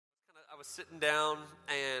was sitting down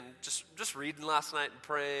and just reading last night and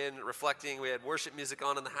praying, reflecting. We had worship music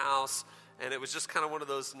on in the house, and it was just kind of one of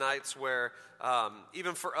those nights where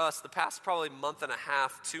even for us, the past probably month and a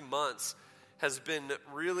half, 2 months, has been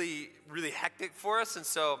really, really hectic for us. And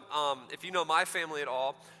so if you know my family at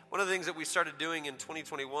all, one of the things that we started doing in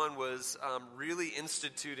 2021 was really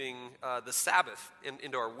instituting the Sabbath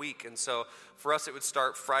into our week. And so for us, it would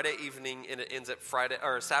start Friday evening and it ends at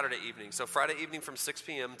Saturday evening. So Friday evening from 6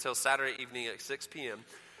 p.m. until Saturday evening at 6 p.m.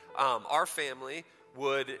 Our family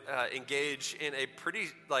would engage in a pretty,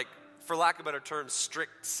 for lack of a better term,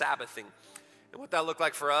 strict Sabbathing. And what that looked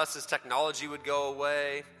like for us is technology would go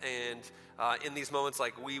away, and in these moments,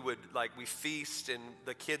 we feast, and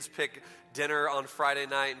the kids pick dinner on Friday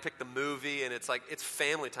night and pick the movie, and it's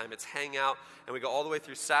family time, it's hangout, and we go all the way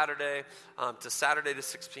through Saturday to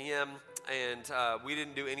 6 p.m., and we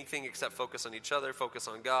didn't do anything except focus on each other, focus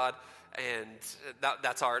on God, and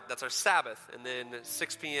that's our Sabbath. And then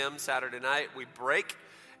 6 p.m. Saturday night, we break,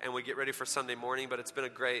 and we get ready for Sunday morning, but it's been a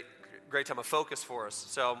great time of focus for us.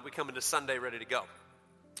 So we come into Sunday ready to go.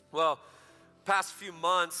 Well, past few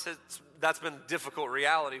months, that's been difficult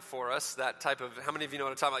reality for us, that type of, how many of you know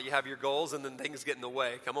what I'm talking about? You have your goals and then things get in the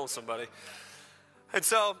way. Come on, somebody. And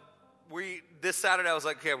so this Saturday, I was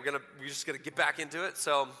like, okay, we're just going to get back into it.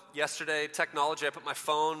 So yesterday, technology, I put my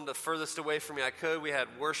phone the furthest away from me I could. We had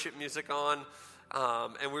worship music on,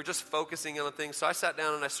 and we were just focusing on things. So I sat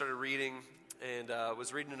down and I started reading, and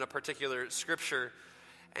was reading in a particular scripture.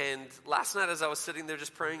 And last night as I was sitting there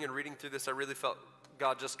just praying and reading through this, I really felt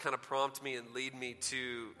God just kind of prompt me and lead me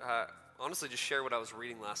to honestly just share what I was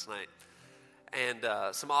reading last night. And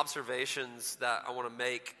some observations that I want to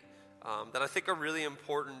make that I think are really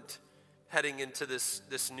important heading into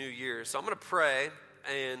this new year. So I'm going to pray,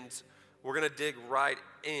 and we're going to dig right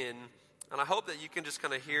in. And I hope that you can just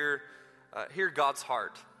kind of hear God's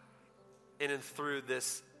heart in and through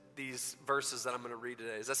these verses that I'm going to read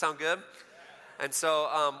today. Does that sound good? And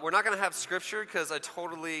so we're not going to have scripture because I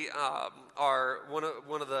totally are one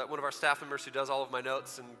of our staff members who does all of my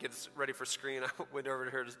notes and gets ready for screen. I went over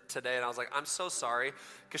to her today and I was like, I'm so sorry,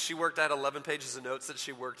 because I had 11 pages of notes that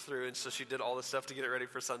she worked through, and so she did all this stuff to get it ready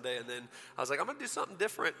for Sunday. And then I was like, I'm going to do something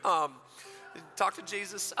different. Talk to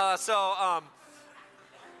Jesus.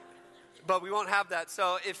 But we won't have that.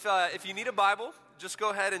 So if you need a Bible, just go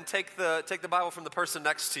ahead and take the Bible from the person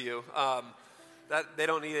next to you. That they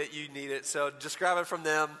don't need it, you need it. So just grab it from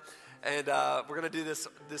them, and we're going to do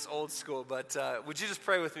this old school. But would you just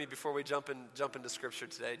pray with me before we jump into Scripture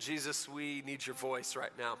today? Jesus, we need your voice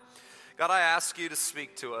right now. God, I ask you to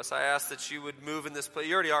speak to us. I ask that you would move in this place.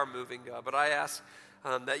 You already are moving, God, but I ask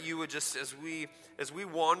that you would just, as we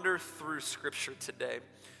wander through Scripture today,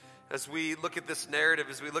 as we look at this narrative,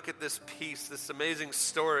 as we look at this piece, this amazing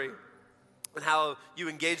story, and how you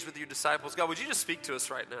engaged with your disciples, God, would you just speak to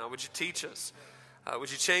us right now? Would you teach us?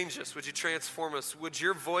 Would you change us? Would you transform us? Would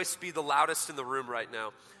your voice be the loudest in the room right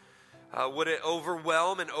now? Would it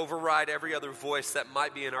overwhelm and override every other voice that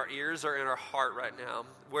might be in our ears or in our heart right now?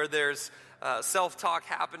 Where there's self-talk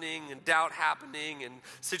happening and doubt happening and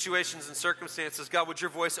situations and circumstances, God, would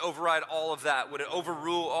your voice override all of that? Would it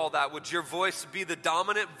overrule all that? Would your voice be the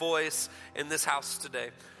dominant voice in this house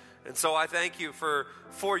today? And so I thank you for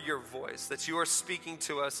your voice, that you are speaking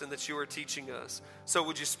to us and that you are teaching us. So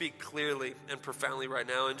would you speak clearly and profoundly right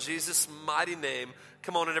now? In Jesus' mighty name,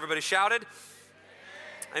 come on, and everybody shouted.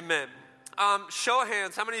 Amen. Show of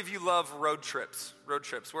hands, how many of you love road trips? Road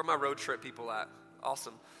trips. Where are my road trip people at?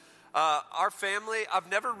 Awesome. Our family,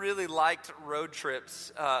 I've never really liked road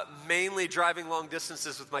trips. Mainly driving long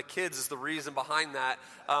distances with my kids is the reason behind that.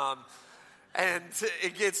 And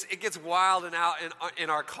it gets wild and out in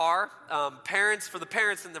our car. For the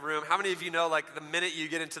parents in the room, how many of you know, the minute you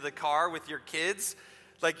get into the car with your kids,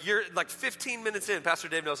 you're 15 minutes in, Pastor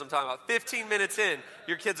Dave knows what I'm talking about, 15 minutes in,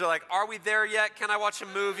 your kids are like, are we there yet? Can I watch a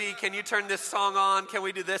movie? Can you turn this song on? Can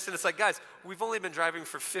we do this? And it's like, guys, we've only been driving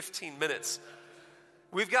for 15 minutes.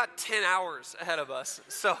 We've got 10 hours ahead of us.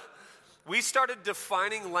 So we started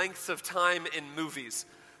defining lengths of time in movies.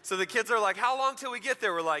 So the kids are like, how long till we get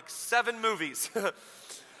there? We're like, 7 movies.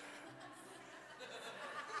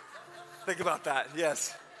 Think about that,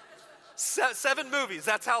 yes. 7 movies,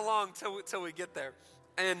 that's how long till we get there.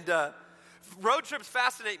 And road trips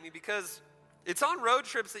fascinate me because it's on road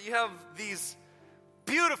trips that you have these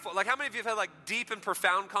beautiful, how many of you have had deep and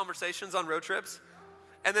profound conversations on road trips?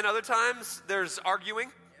 And then other times there's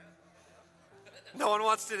arguing. No one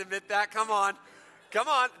wants to admit that, come on,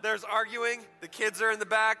 there's arguing, the kids are in the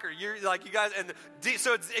back, or you guys, and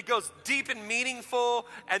so it goes deep and meaningful,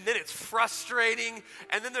 and then it's frustrating,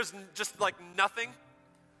 and then there's just nothing,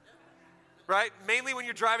 right? Mainly when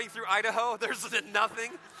you're driving through Idaho, there's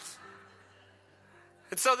nothing.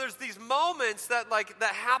 And so there's these moments that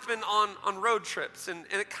happen on road trips, and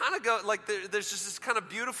it kind of goes like there's just this kind of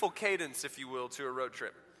beautiful cadence, if you will, to a road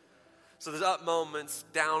trip. So there's up moments,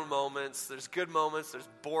 down moments, there's good moments, there's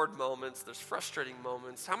bored moments, there's frustrating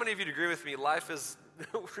moments. How many of you agree with me? Life is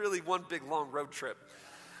really one big long road trip.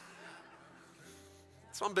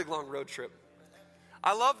 It's one big long road trip.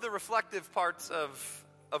 I love the reflective parts of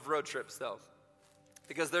road trips, though,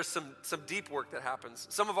 because there's some deep work that happens.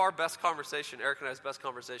 Some of our best conversation, Eric and I's best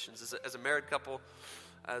conversations, as a married couple,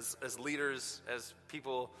 as leaders, as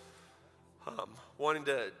people wanting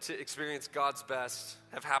to experience God's best,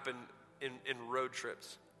 have happened in road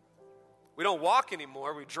trips. We don't walk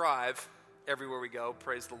anymore, we drive everywhere we go,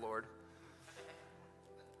 praise the Lord.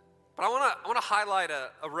 But I want to highlight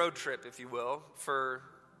a road trip, if you will, for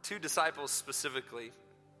two disciples specifically.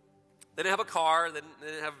 They didn't have a car, they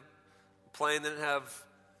didn't have a plane, they didn't have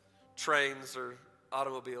trains or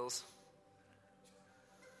automobiles.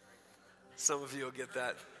 Some of you will get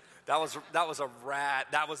that. That was a rat.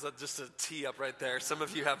 That was just a tee up right there. Some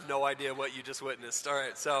of you have no idea what you just witnessed. All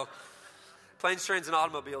right, so planes, trains, and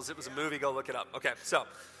automobiles. It was a movie. Go look it up. Okay, so.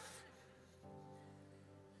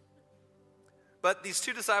 But these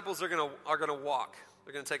two disciples are gonna walk.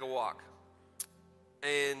 They're gonna take a walk.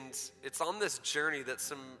 And it's on this journey that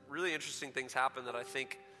some really interesting things happen that I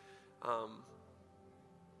think,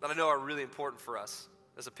 that I know are really important for us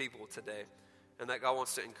as a people today, and that God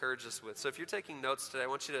wants to encourage us with. So if you're taking notes today, I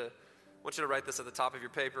want you to write this at the top of your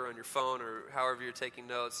paper, on your phone, or however you're taking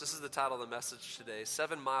notes. This is the title of the message today: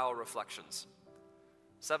 7 Mile Reflections.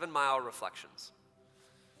 7 Mile Reflections.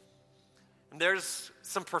 And there's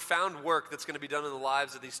some profound work that's going to be done in the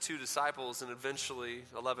lives of these two disciples and eventually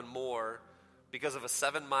 11 more because of a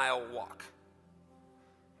 7-mile walk.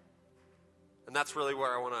 And that's really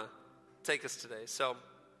where I want to take us today. So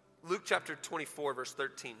Luke chapter 24, verse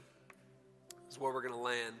 13 is where we're going to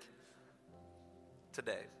land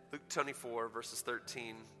today. Luke 24, verses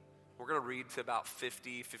 13. We're going to read to about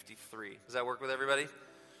 50, 53. Does that work with everybody?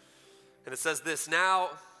 And it says this: Now,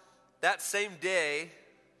 that same day,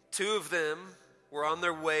 2 of them were on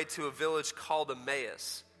their way to a village called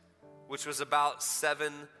Emmaus, which was about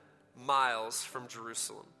 7 miles from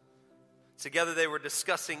Jerusalem. Together they were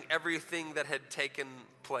discussing everything that had taken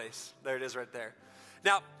place. There it is right there.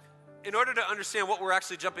 Now, in order to understand what we're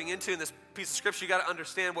actually jumping into in this piece of scripture, you got to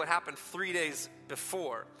understand what happened 3 days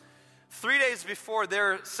before. 3 days before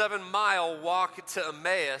their 7-mile walk to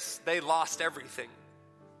Emmaus, they lost everything.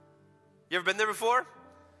 You ever been there before?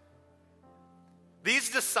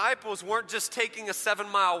 These disciples weren't just taking a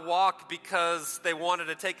 7-mile walk because they wanted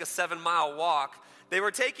to take a 7-mile walk. They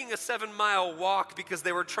were taking a 7-mile walk because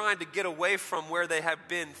they were trying to get away from where they had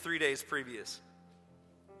been 3 days previous.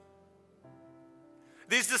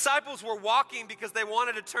 These disciples were walking because they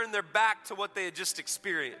wanted to turn their back to what they had just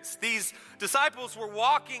experienced. These disciples were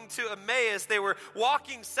walking to Emmaus. They were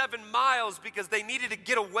walking 7 miles because they needed to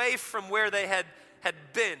get away from where they had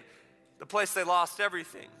been, the place they lost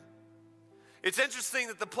everything. It's interesting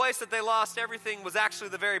that the place that they lost everything was actually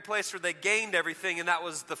the very place where they gained everything, and that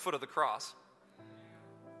was the foot of the cross.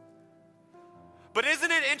 But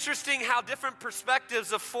isn't it interesting how different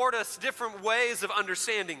perspectives afford us different ways of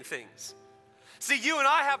understanding things? See, you and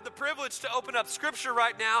I have the privilege to open up Scripture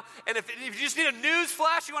right now, and if you just need a news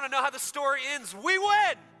flash, you want to know how the story ends, we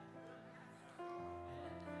win!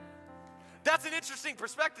 That's an interesting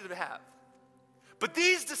perspective to have. But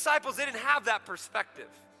these disciples, they didn't have that perspective.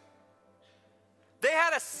 They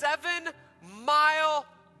had a 7-mile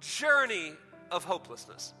journey of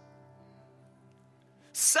hopelessness.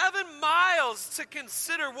 7 miles to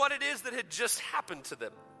consider what it is that had just happened to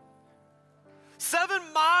them. 7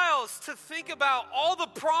 miles to think about all the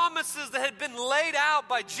promises that had been laid out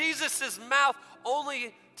by Jesus' mouth,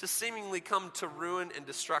 only to seemingly come to ruin and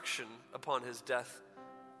destruction upon his death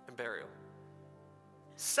and burial.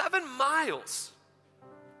 7 miles.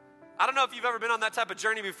 I don't know if you've ever been on that type of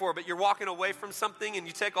journey before, but you're walking away from something and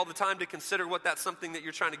you take all the time to consider what that something that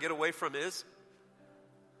you're trying to get away from is.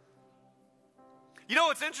 You know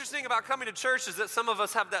what's interesting about coming to church is that some of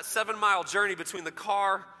us have that 7-mile journey between the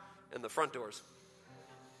car and the front doors.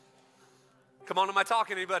 Come on, am I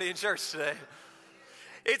talking to anybody in church today?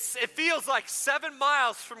 It feels like 7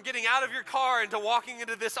 miles from getting out of your car into walking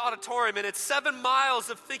into this auditorium, and it's 7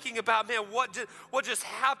 miles of thinking about, man, what just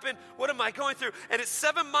happened? What am I going through? And it's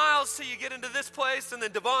 7 miles till you get into this place, and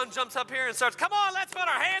then Devon jumps up here and starts, come on, let's put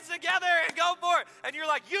our hands together and go for it. And you're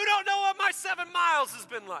like, you don't know what my 7 miles has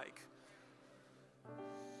been like.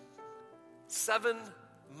 7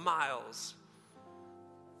 miles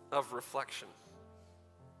of reflection.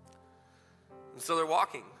 And so they're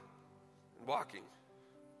walking and walking.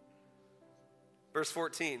 Verse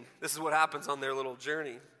 14, this is what happens on their little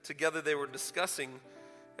journey. Together they were discussing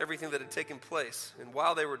everything that had taken place. And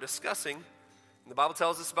while they were discussing, and the Bible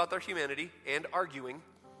tells us about their humanity and arguing,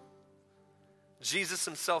 Jesus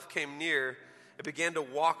himself came near and began to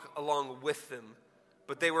walk along with them,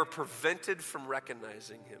 but they were prevented from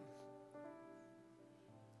recognizing him.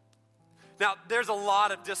 Now, there's a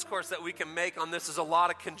lot of discourse that we can make on this. There's a lot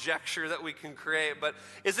of conjecture that we can create. But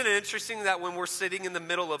isn't it interesting that when we're sitting in the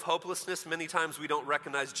middle of hopelessness, many times we don't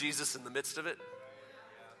recognize Jesus in the midst of it?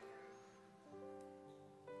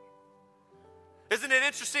 Isn't it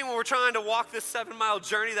interesting when we're trying to walk this 7-mile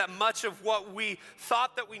journey that much of what we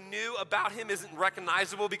thought that we knew about him isn't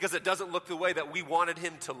recognizable because it doesn't look the way that we wanted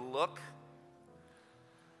him to look?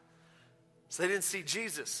 So they didn't see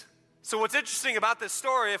Jesus. So what's interesting about this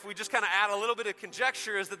story, if we just kind of add a little bit of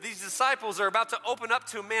conjecture, is that these disciples are about to open up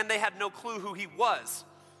to a man they had no clue who he was.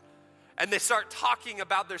 And they start talking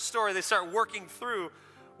about their story. They start working through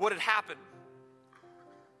what had happened.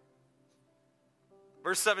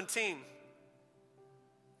 Verse 17.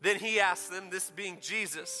 Then he asked them, this being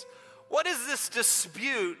Jesus, what is this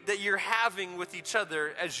dispute that you're having with each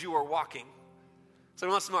other as you are walking? So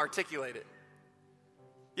he wants them to articulate it.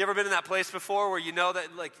 You ever been in that place before where you know that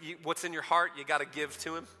what's in your heart, you got to give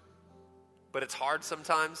to him? But it's hard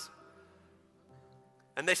sometimes.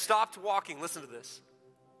 And they stopped walking. Listen to this.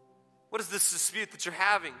 What is this dispute that you're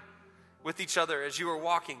having with each other as you are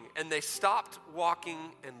walking? And they stopped walking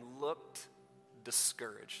and looked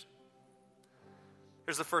discouraged.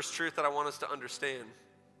 Here's the first truth that I want us to understand.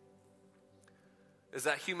 Is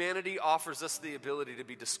that humanity offers us the ability to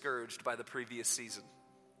be discouraged by the previous season.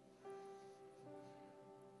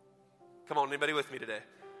 Come on, anybody with me today?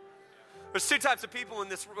 There's three types of people in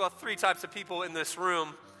this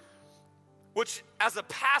room, which as a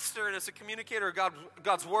pastor and as a communicator of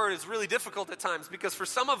God's word is really difficult at times, because for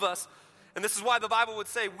some of us, and this is why the Bible would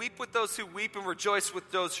say, weep with those who weep and rejoice with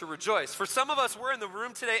those who rejoice. For some of us, we're in the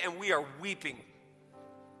room today and we are weeping.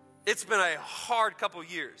 It's been a hard couple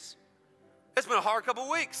years. It's been a hard couple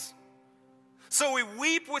weeks. So we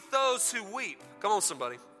weep with those who weep. Come on,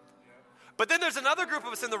 somebody. But then there's another group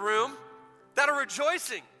of us in the room that are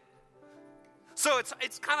rejoicing. So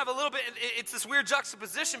it's kind of a little bit, it's this weird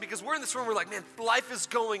juxtaposition, because we're in this room, we're like, man, life is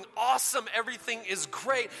going awesome. Everything is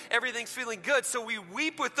great. Everything's feeling good. So we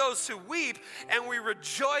weep with those who weep and we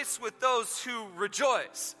rejoice with those who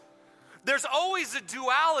rejoice. There's always a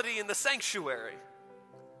duality in the sanctuary.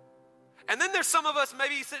 And then there's some of us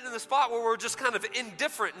maybe sitting in the spot where we're just kind of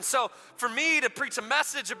indifferent. And so for me to preach a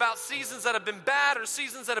message about seasons that have been bad or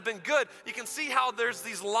seasons that have been good, you can see how there's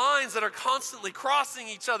these lines that are constantly crossing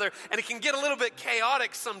each other, and it can get a little bit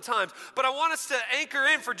chaotic sometimes. But I want us to anchor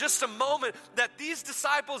in for just a moment that these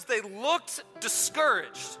disciples, they looked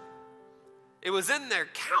discouraged. It was in their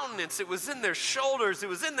countenance. It was in their shoulders. It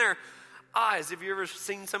was in their eyes. Have you ever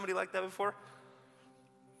seen somebody like that before?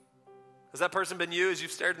 Has that person been you as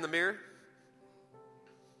you've stared in the mirror?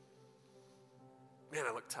 Man,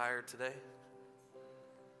 I look tired today.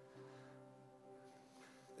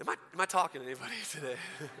 Am I talking to anybody today?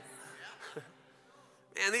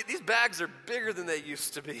 Man, these bags are bigger than they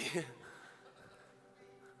used to be.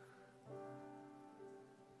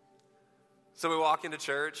 So we walk into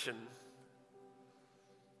church and,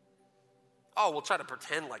 we'll try to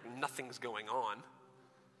pretend like nothing's going on.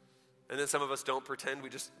 And then some of us don't pretend,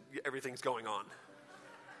 everything's going on.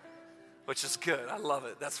 Which is good, I love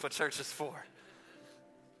it. That's what church is for.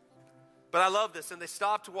 But I love this, and they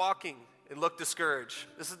stopped walking and looked discouraged.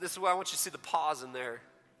 This is why I want you to see the pause in their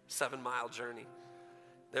 7-mile journey.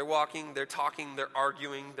 They're walking, they're talking, they're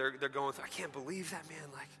arguing, they're going through, I can't believe that, man.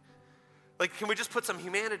 Like, can we just put some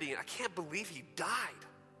humanity in? I can't believe he died.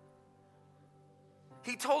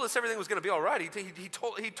 He told us everything was going to be all right. He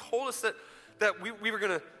told us that we were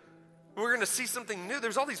going to see something new.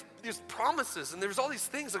 There's all these promises, and there's all these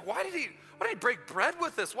things. Like, why did he break bread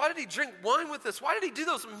with us? Why did he drink wine with us? Why did he do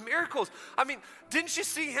those miracles? I mean, didn't you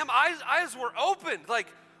see him? Eyes were opened. Like,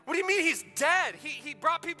 what do you mean he's dead? He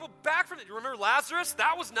brought people back from it. You remember Lazarus?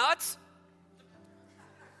 That was nuts.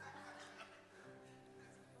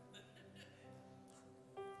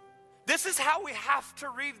 This is how we have to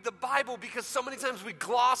read the Bible, because so many times we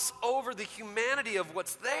gloss over the humanity of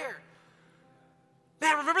what's there.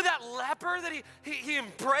 Man, remember that leper that he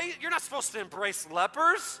embraced? You're not supposed to embrace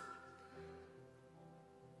lepers.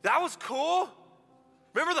 That was cool.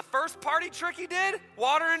 Remember the first party trick he did?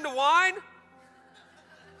 Water into wine?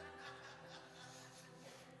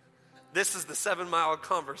 This is the 7-mile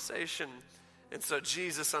conversation. And so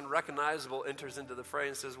Jesus, unrecognizable, enters into the fray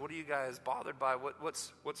and says, what are you guys bothered by?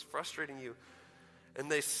 What's frustrating you?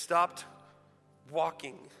 And they stopped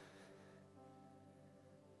walking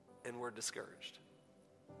and were discouraged.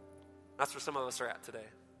 That's where some of us are at today.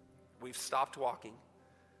 We've stopped walking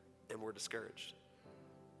and we're discouraged.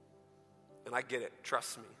 And I get it,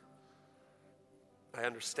 trust me. I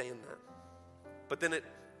understand that. But then it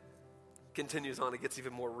continues on, it gets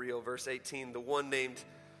even more real. Verse 18, the one named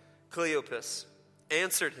Cleopas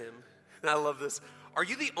answered him, and I love this, "Are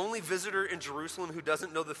you the only visitor in Jerusalem who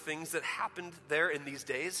doesn't know the things that happened there in these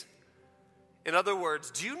days?" In other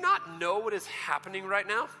words, do you not know what is happening right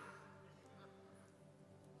now?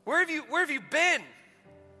 Where have you been?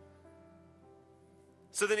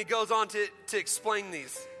 So then he goes on to explain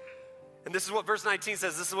these. And this is what verse 19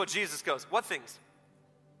 says. This is what Jesus goes. What things?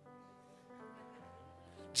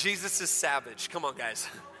 Jesus is savage. Come on, guys.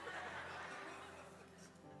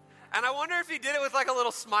 And I wonder if he did it with like a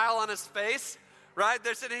little smile on his face, right?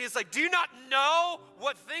 They're sitting, he's like, "Do you not know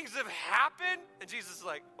what things have happened?" And Jesus is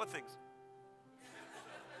like, "What things?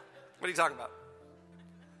 What are you talking about?"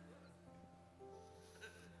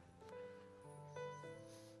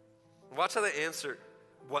 Watch how they answered.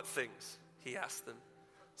 What things? He asked them.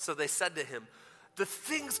 So they said to him, "The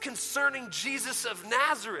things concerning Jesus of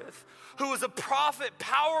Nazareth, who was a prophet,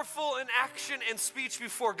 powerful in action and speech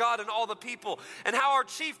before God and all the people, and how our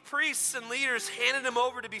chief priests and leaders handed him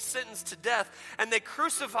over to be sentenced to death, and they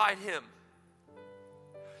crucified him."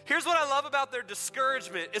 Here's what I love about their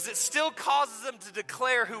discouragement, is it still causes them to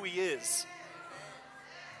declare who he is.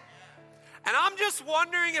 And I'm just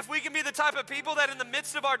wondering if we can be the type of people that in the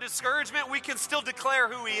midst of our discouragement, we can still declare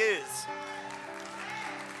who he is.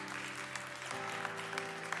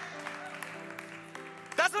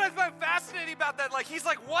 That's what I find fascinating about that. Like, he's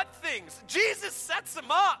like, "What things?" Jesus sets them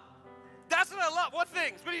up. That's what I love. What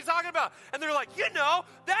things? What are you talking about? And they're like,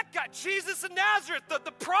 that guy, Jesus of Nazareth,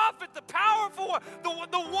 the prophet, the powerful one,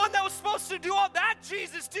 the one that was supposed to do all that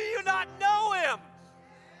Jesus, do you not know him?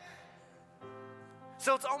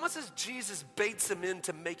 So it's almost as Jesus baits him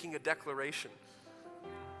into making a declaration.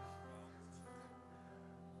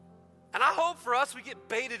 And I hope for us we get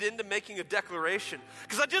baited into making a declaration.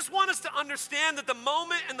 Because I just want us to understand that the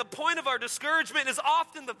moment and the point of our discouragement is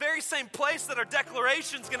often the very same place that our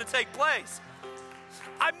declaration is going to take place.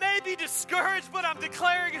 I may be discouraged, but I'm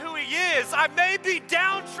declaring who he is. I may be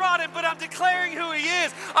downtrodden, but I'm declaring who he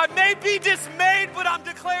is. I may be dismayed, but I'm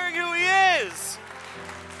declaring who he is.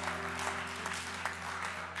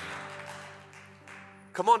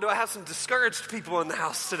 Come on, do I have some discouraged people in the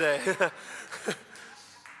house today?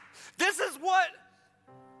 This is what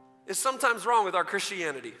is sometimes wrong with our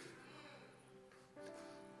Christianity.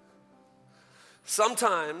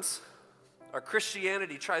 Sometimes our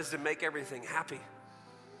Christianity tries to make everything happy.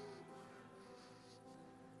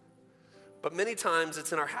 But many times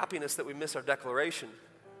it's in our happiness that we miss our declaration.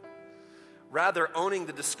 Rather, owning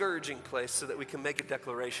the discouraging place so that we can make a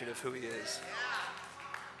declaration of who he is.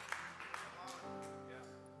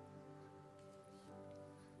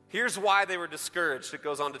 Here's why they were discouraged. It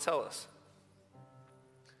goes on to tell us.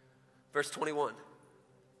 Verse 21.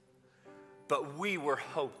 But we were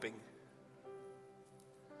hoping.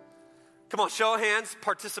 Come on, show of hands,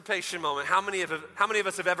 participation moment. How many of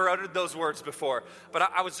us have ever uttered those words before? But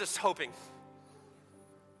I was just hoping.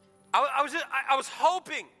 I was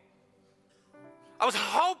hoping. I was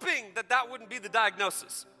hoping that wouldn't be the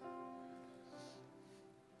diagnosis.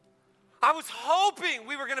 I was hoping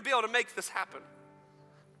we were going to be able to make this happen.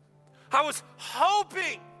 I was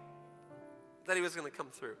hoping that he was going to come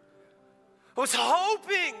through. I was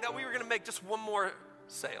hoping that we were going to make just one more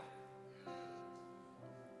sale.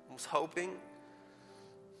 I was hoping.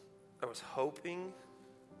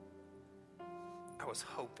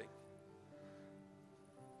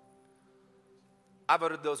 I've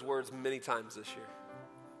uttered those words many times this year.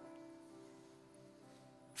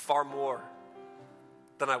 Far more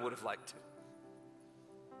than I would have liked to.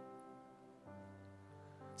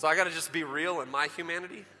 So I got to just be real in my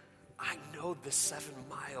humanity. I know the 7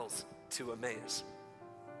 miles to Emmaus.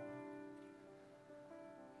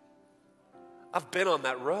 I've been on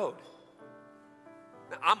that road.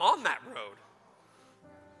 Now, I'm on that road.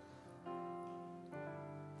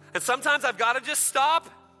 And sometimes I've got to just stop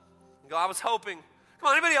and go, I was hoping. Come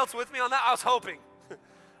on, anybody else with me on that? I was hoping.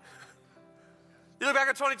 You look back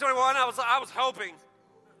at 2021, I was hoping.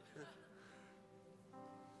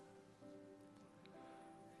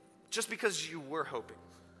 Just because you were hoping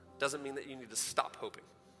doesn't mean that you need to stop hoping.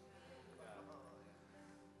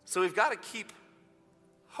 So we've got to keep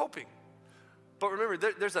hoping. But remember,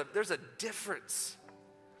 there's a difference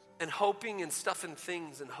in hoping in stuff and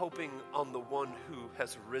things and hoping on the one who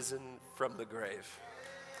has risen from the grave.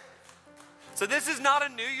 So this is not a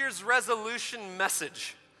New Year's resolution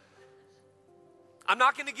message. I'm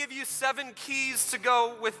not going to give you 7 keys to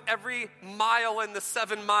go with every mile in the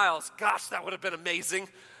 7 miles. Gosh, that would have been amazing.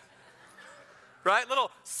 Right?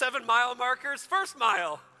 Little 7-mile markers. First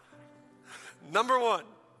mile. Number 1.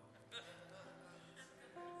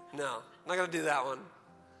 No, I'm not going to do that one.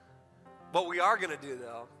 What we are going to do,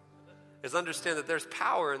 though, is understand that there's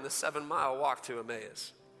power in the 7-mile walk to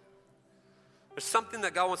Emmaus. There's something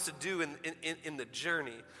that God wants to do in the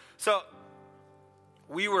journey. So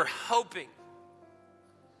we were hoping.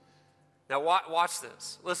 Now watch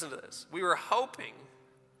this. Listen to this. We were hoping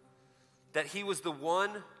that he was the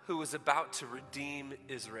one who was about to redeem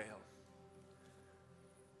Israel.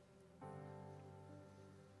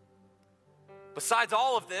 Besides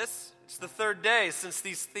all of this, it's the 3rd day since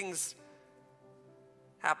these things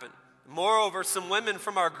happened. Moreover, some women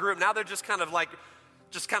from our group, now they're just kind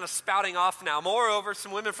of spouting off now. Moreover,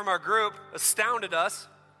 some women from our group astounded us.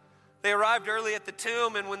 They arrived early at the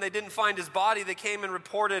tomb, and when they didn't find his body, they came and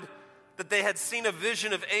reported that they had seen a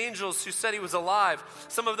vision of angels who said he was alive.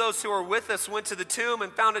 Some of those who were with us went to the tomb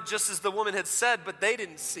and found it just as the woman had said, but they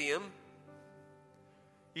didn't see him.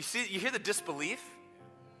 You hear the disbelief?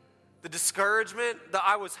 The discouragement that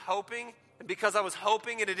I was hoping, and because I was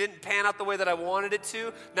hoping and it didn't pan out the way that I wanted it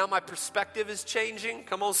to, now my perspective is changing.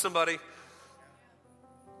 Come on, somebody.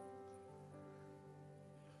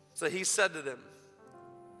 So he said to them,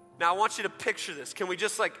 now I want you to picture this. Can we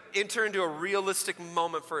just enter into a realistic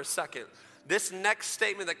moment for a second? This next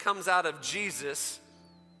statement that comes out of Jesus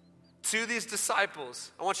to these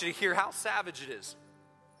disciples, I want you to hear how savage it is.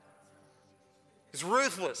 It's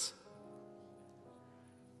ruthless.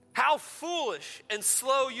 How foolish and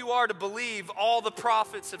slow you are to believe all the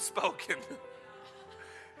prophets have spoken.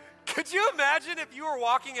 Could you imagine if you were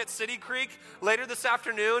walking at City Creek later this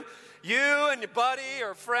afternoon, you and your buddy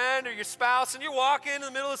or friend or your spouse, and you're walking in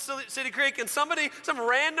the middle of City Creek, and some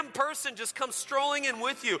random person just comes strolling in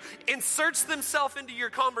with you, inserts themselves into your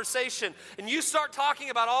conversation, and you start talking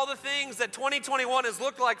about all the things that 2021 has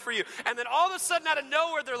looked like for you, and then all of a sudden out of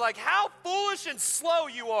nowhere they're like, how foolish and slow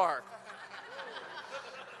you are.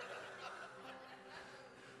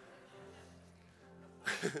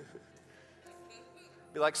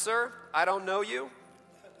 Be like, sir, I don't know you,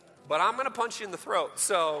 but I'm going to punch you in the throat.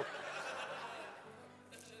 So,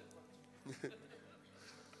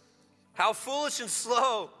 how foolish and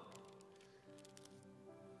slow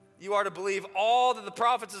you are to believe all that the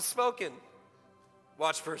prophets have spoken.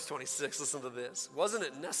 Watch verse 26. Listen to this. Wasn't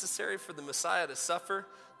it necessary for the Messiah to suffer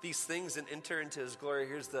these things and enter into his glory?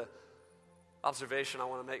 Here's the observation I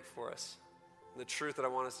want to make for us. And the truth that I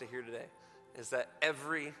want us to hear today is that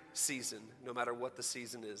every season, no matter what the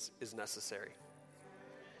season is necessary.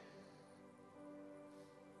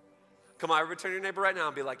 Come on, everybody turn to your neighbor right now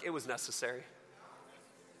and be like, it was necessary.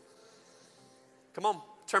 Come on,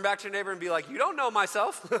 turn back to your neighbor and be like, you don't know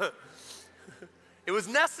myself. It was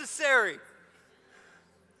necessary.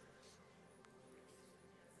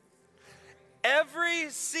 Every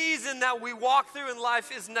season that we walk through in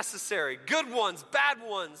life is necessary. Good ones, bad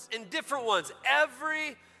ones, indifferent ones.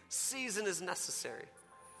 Every season is necessary.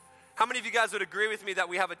 How many of you guys would agree with me that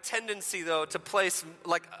we have a tendency, though, to place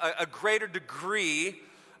a greater degree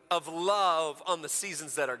of love on the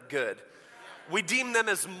seasons that are good? We deem them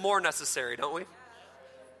as more necessary, don't we?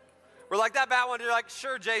 We're like, that bad one, you're like,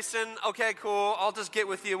 sure, Jason, okay, cool, I'll just get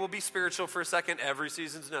with you, we'll be spiritual for a second, every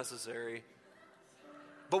season's necessary.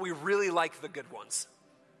 But we really like the good ones.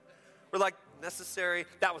 We're like, necessary,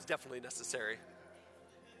 that was definitely necessary.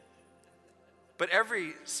 But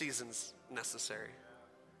every season's necessary.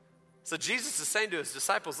 So Jesus is saying to his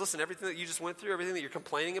disciples, listen, everything that you just went through, everything that you're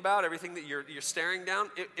complaining about, everything that you're staring down,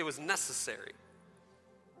 it was necessary.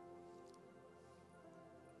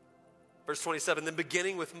 Verse 27, then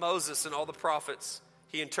beginning with Moses and all the prophets,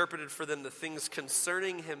 he interpreted for them the things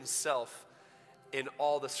concerning himself in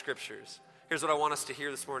all the scriptures. Here's what I want us to hear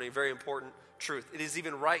this morning, very important truth. It is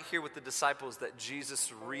even right here with the disciples that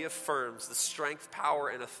Jesus reaffirms the strength, power,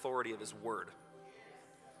 and authority of his word.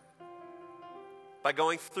 By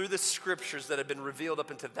going through the scriptures that have been revealed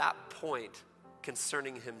up until that point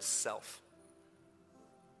concerning himself.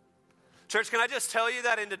 Church, can I just tell you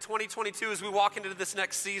that into 2022, as we walk into this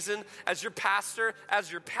next season, as your pastor, as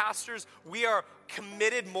your pastors, we are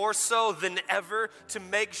committed more so than ever to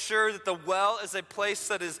make sure that the well is a place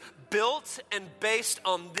that is built and based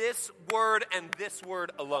on this word and this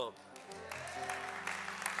word alone.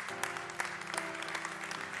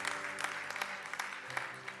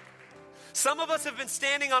 Some of us have been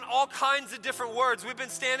standing on all kinds of different words. We've been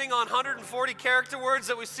standing on 140 character words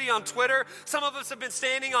that we see on Twitter. Some of us have been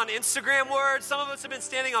standing on Instagram words. Some of us have been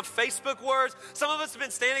standing on Facebook words. Some of us have been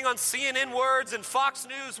standing on CNN words and Fox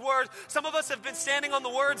News words. Some of us have been standing on the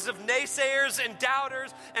words of naysayers and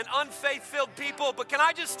doubters and unfaith-filled people. But can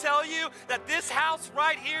I just tell you that this house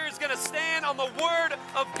right here is going to stand on the Word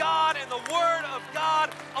of God and the Word of God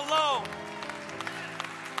alone.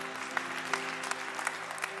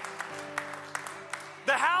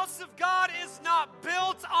 The house of God is not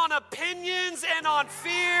built on opinions and on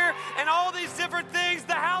fear and all these different things.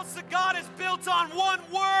 The house of God is built on one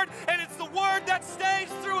word, and it's the word that stays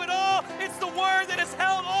through it all. It's the word that has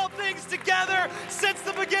held all things together since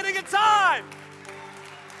the beginning of time.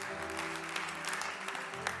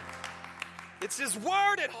 It's His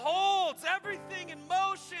word. It holds everything in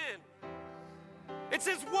motion. It's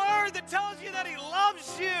His word that tells you that He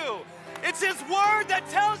loves you. It's His word that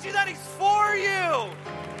tells you that He's for you.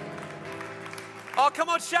 Oh, come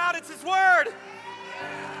on, shout, it's His word.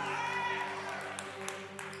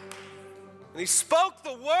 And He spoke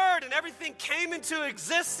the word and everything came into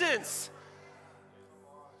existence.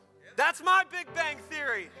 That's my Big Bang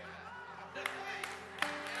Theory.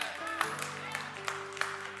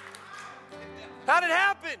 How did it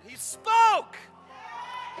happen? He spoke.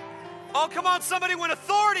 Oh, come on, somebody, when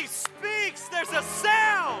authority speaks, there's a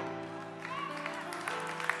sound.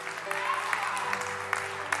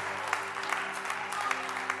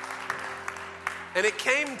 And it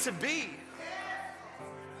came to be.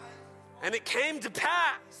 And it came to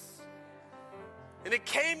pass. And it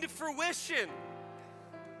came to fruition.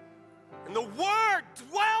 And the Word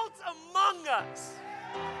dwelt among us.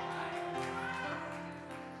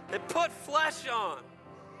 It put flesh on.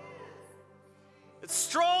 It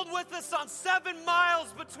strolled with us on 7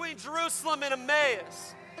 miles between Jerusalem and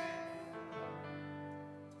Emmaus.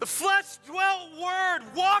 The flesh-dwelt Word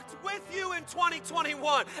walked with you in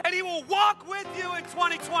 2021, and He will walk with you in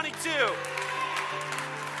 2022.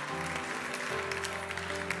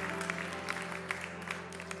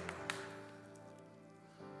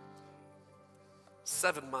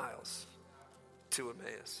 7 miles to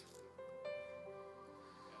Emmaus.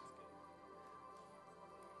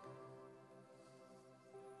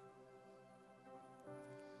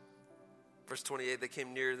 Verse 28, they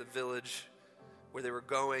came near the village where they were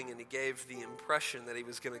going, and He gave the impression that He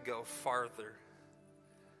was going to go farther.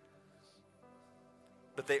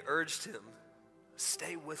 But they urged Him,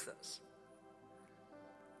 stay with us.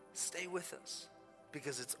 Stay with us,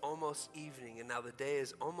 because it's almost evening, and now the day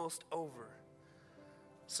is almost over.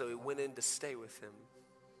 So He went in to stay with Him.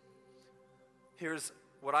 Here's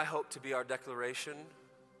what I hope to be our declaration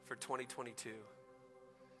for 2022.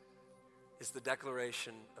 Is the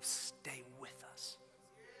declaration of stay with us.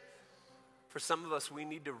 For some of us, we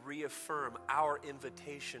need to reaffirm our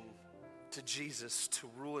invitation to Jesus to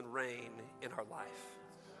rule and reign in our life.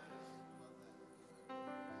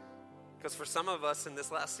 Because for some of us in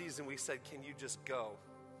this last season, we said, can you just go?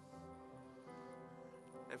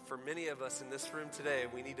 And for many of us in this room today,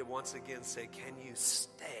 we need to once again say, can you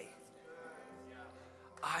stay?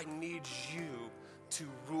 I need you to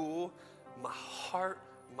rule my heart,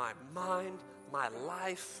 my mind, my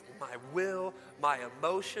life, my will, my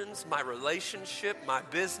emotions, my relationship, my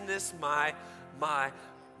business, my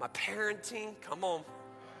parenting. Come on.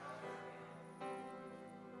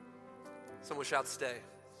 Someone shout, stay.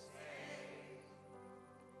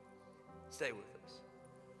 Stay with us.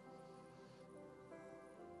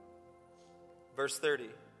 Verse 30.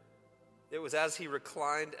 It was as He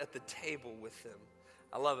reclined at the table with them.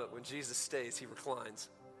 I love it. When Jesus stays, He reclines.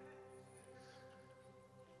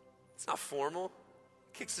 It's not formal.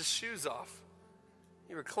 He kicks his shoes off.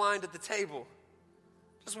 He reclined at the table.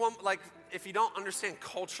 Just one, like, if you don't understand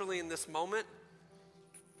culturally in this moment,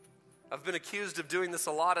 I've been accused of doing this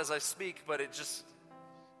a lot as I speak, but it just,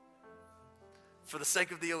 for the sake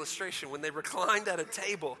of the illustration, when they reclined at a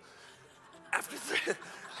table, after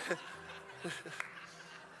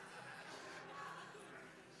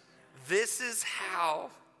this is how.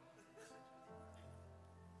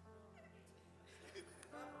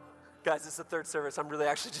 Guys, it's the third service. I'm really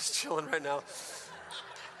actually just chilling right now.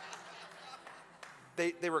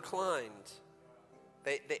 They reclined.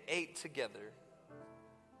 They ate together.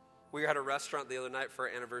 We were at a restaurant the other night for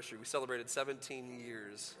our anniversary. We celebrated 17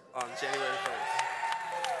 years on January 1st.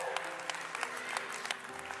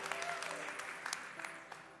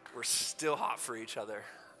 We're still hot for each other.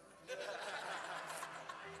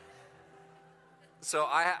 So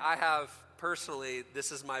I have... Personally,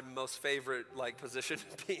 this is my most favorite position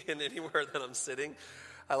to be in anywhere that I'm sitting.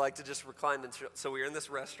 I like to just recline. So we were in this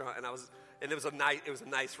restaurant, and it was a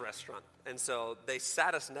nice restaurant. And so they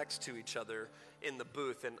sat us next to each other in the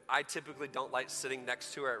booth. And I typically don't like sitting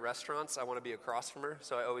next to her at restaurants. I want to be across from her,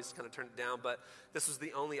 so I always kind of turn it down. But this was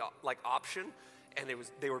the only option, and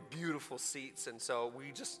they were beautiful seats. And so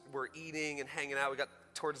we just were eating and hanging out. We got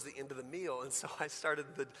towards the end of the meal, and so I started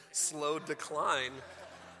the slow decline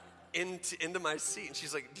into my seat. And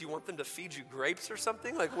she's like, "Do you want them to feed you grapes or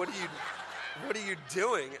something? Like, what are you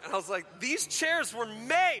doing?" And I was like, "These chairs were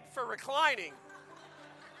made for reclining."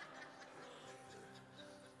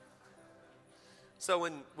 So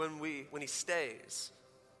when he stays,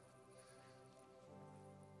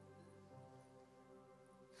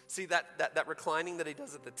 see that reclining that he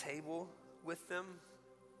does at the table with them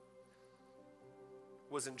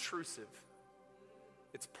was intrusive.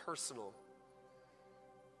 It's personal.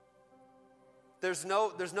 There's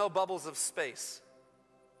no bubbles of space.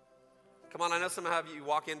 Come on, I know some of you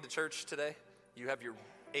walk into church today, you have your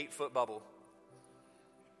 8-foot bubble.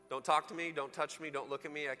 Don't talk to me, don't touch me, don't look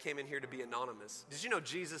at me. I came in here to be anonymous. Did you know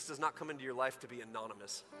Jesus does not come into your life to be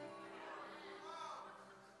anonymous?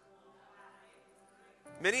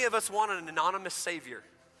 Many of us want an anonymous Savior.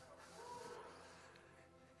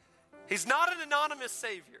 He's not an anonymous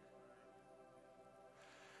Savior.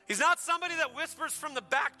 He's not somebody that whispers from the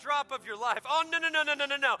backdrop of your life. Oh,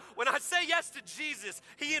 no. When I say yes to Jesus,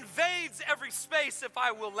 he invades every space if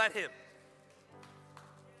I will let him.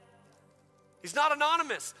 He's not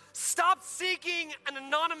anonymous. Stop seeking an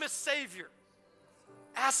anonymous Savior.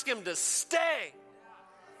 Ask him to stay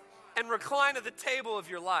and recline at the table of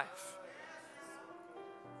your life.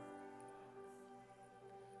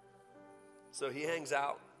 So he hangs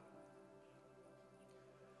out.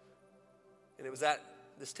 And it was at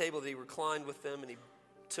this table that he reclined with them, and he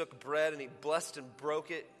took bread and he blessed and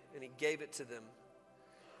broke it and he gave it to them.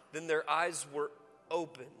 Then their eyes were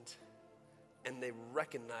opened and they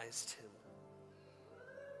recognized him.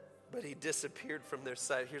 But he disappeared from their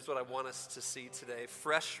sight. Here's what I want us to see today.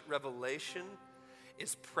 Fresh revelation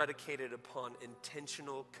is predicated upon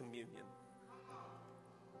intentional communion.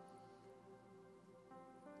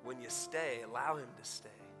 When you stay, allow him to stay.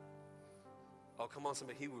 Oh, come on,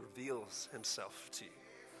 somebody. He reveals himself to you.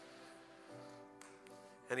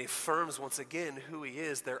 And he affirms once again who he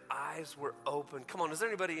is. Their eyes were open. Come on, is there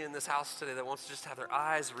anybody in this house today that wants to just have their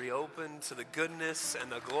eyes reopened to the goodness and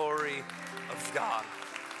the glory of God?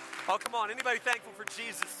 Oh, come on. Anybody thankful for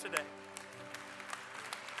Jesus today?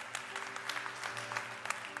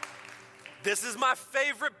 This is my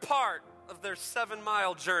favorite part of their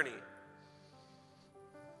 7-mile journey.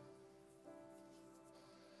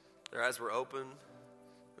 Their eyes were open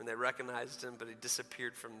when they recognized him, but he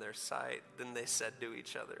disappeared from their sight. Then they said to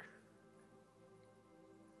each other,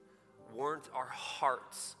 "Weren't our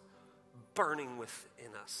hearts burning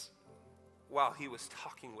within us while he was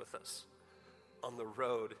talking with us on the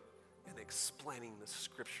road and explaining the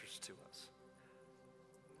scriptures to us?"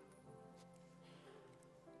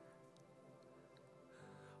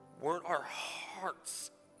 Weren't our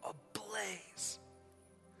hearts ablaze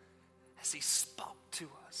as he spoke to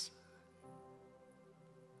us?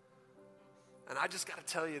 And I just got to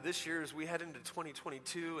tell you, this year as we head into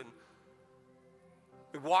 2022 and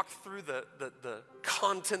we walk through the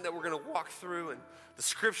content that we're going to walk through and the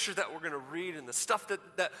scripture that we're going to read and the stuff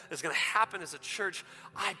that is going to happen as a church,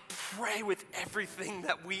 I pray with everything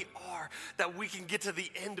that we are that we can get to the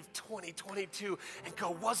end of 2022 and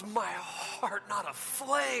go, was my heart not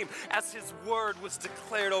aflame as his word was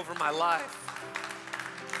declared over my life?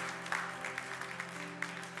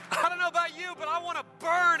 I don't know about you, but I want to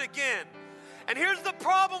burn again. And here's the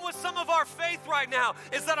problem with some of our faith right now,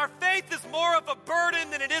 is that our faith is more of a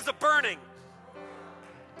burden than it is a burning.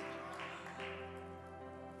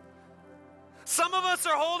 Some of us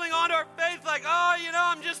are holding on to our faith like, oh,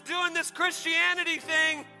 I'm just doing this Christianity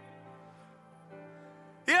thing.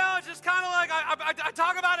 It's just kind of like, I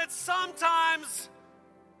talk about it sometimes.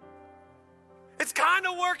 It's kind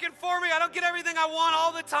of working for me. I don't get everything I want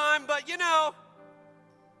all the time, but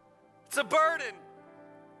it's a burden.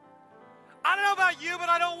 I don't know about you, but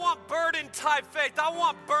I don't want burden-type faith. I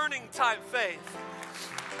want burning-type faith.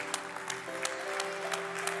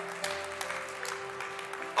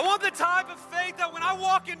 I want the type of faith that when I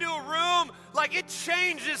walk into a room, like it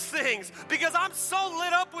changes things because I'm so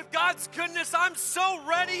lit up with God's goodness. I'm so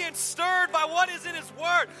ready and stirred by what is in his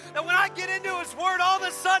word that when I get into his word, all of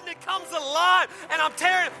a sudden it comes alive and I'm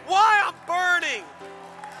tearing. Why? I'm burning.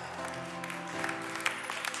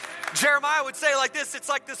 Jeremiah would say like this, it's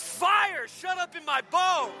like this fire shut up in my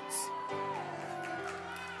bones.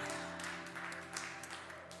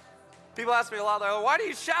 People ask me a lot, they're like, why do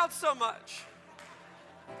you shout so much?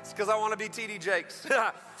 It's because I want to be TD Jakes.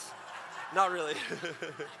 Not really.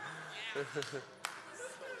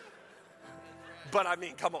 But I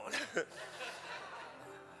mean, come on.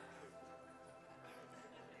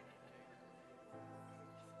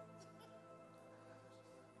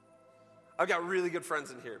 I've got really good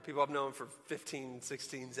friends in here. People I've known for 15,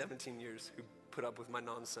 16, 17 years who put up with my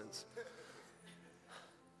nonsense.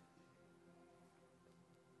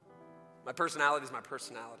 My personality is my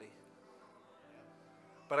personality.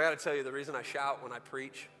 But I got to tell you, the reason I shout when I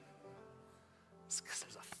preach is because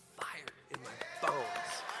there's a fire in my bones.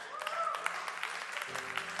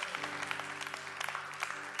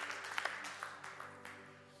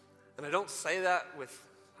 And I don't say that with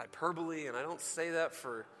hyperbole, and I don't say that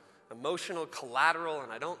for emotional collateral,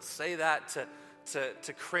 and I don't say that to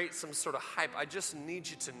create some sort of hype. I just need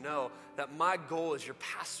you to know that my goal as your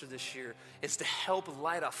pastor this year is to help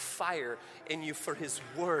light a fire in you for his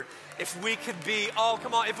word. If we could be,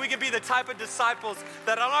 if we could be the type of disciples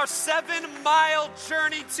that on our 7-mile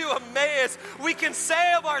journey to Emmaus, we can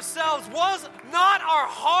say of ourselves, was not our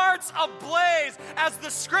hearts ablaze as the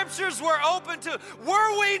scriptures were open to?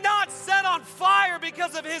 Were we not set on fire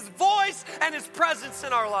because of his voice and his presence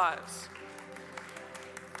in our lives?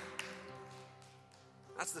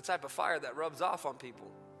 That's the type of fire that rubs off on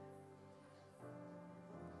people.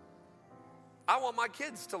 I want my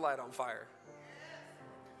kids to light on fire.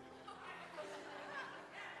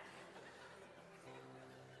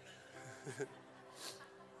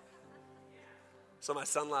 So my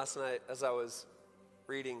son last night, as I was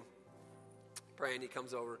reading, praying, he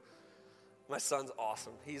comes over. My son's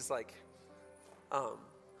awesome. He's like,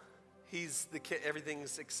 he's the kid,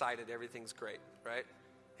 everything's excited, everything's great, right?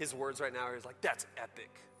 His words right now are like, that's epic.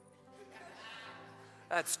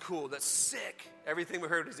 That's cool. That's sick. Everything we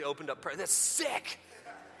heard as he opened up prayer, that's sick.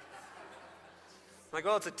 I'm like,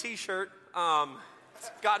 well, it's a t-shirt.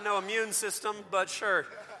 It's got no immune system, but sure.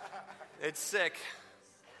 It's sick.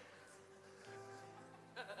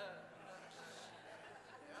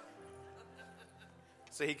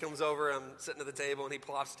 So he comes over, I'm sitting at the table, and he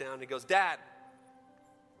plops down, and he goes, Dad,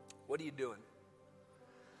 what are you doing?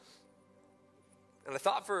 And I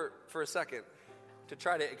thought for a second, to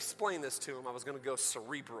try to explain this to him, I was going to go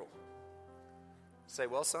cerebral. Say,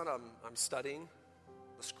 well, son, I'm studying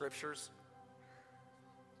the scriptures,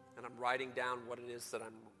 and I'm writing down what it is that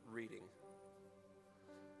I'm reading.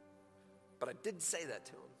 But I didn't say that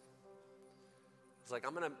to him. It's like,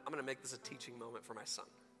 I'm gonna make this a teaching moment for my son.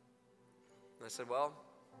 And I said, well,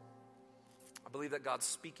 I believe that God's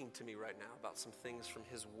speaking to me right now about some things from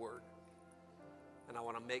his word. And I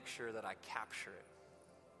want to make sure that I capture it.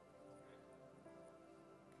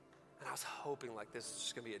 And I was hoping like this is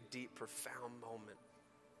just going to be a deep, profound moment.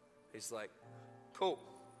 He's like, cool.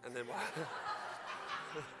 And then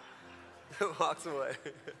walks away.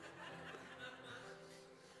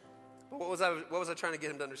 But what was I trying to get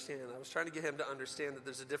him to understand? I was trying to get him to understand that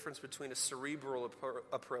there's a difference between a cerebral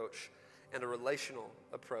approach and a relational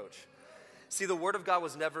approach. See, the Word of God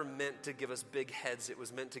was never meant to give us big heads. It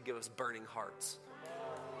was meant to give us burning hearts.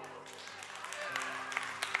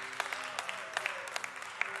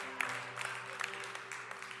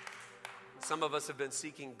 Some of us have been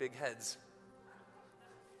seeking big heads,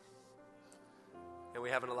 and we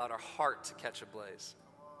haven't allowed our heart to catch a blaze.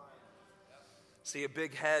 See, a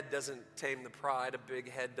big head doesn't tame the pride. A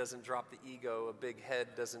big head doesn't drop the ego. A big head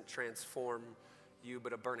doesn't transform you,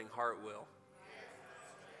 but a burning heart will.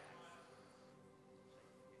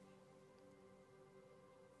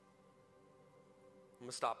 I'm going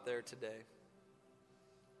to stop there today.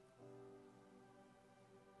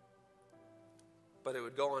 But it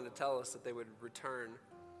would go on to tell us that they would return.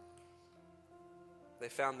 They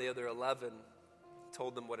found the other 11,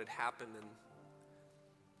 told them what had happened, and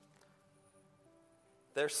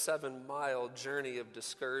their 7-mile journey of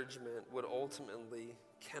discouragement would ultimately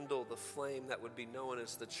kindle the flame that would be known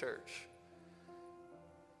as the church,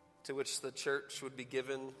 to which the church would be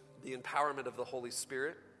given the empowerment of the Holy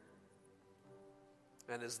Spirit.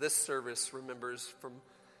 And as this service remembers from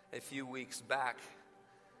a few weeks back,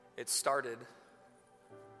 it started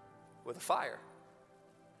with a fire.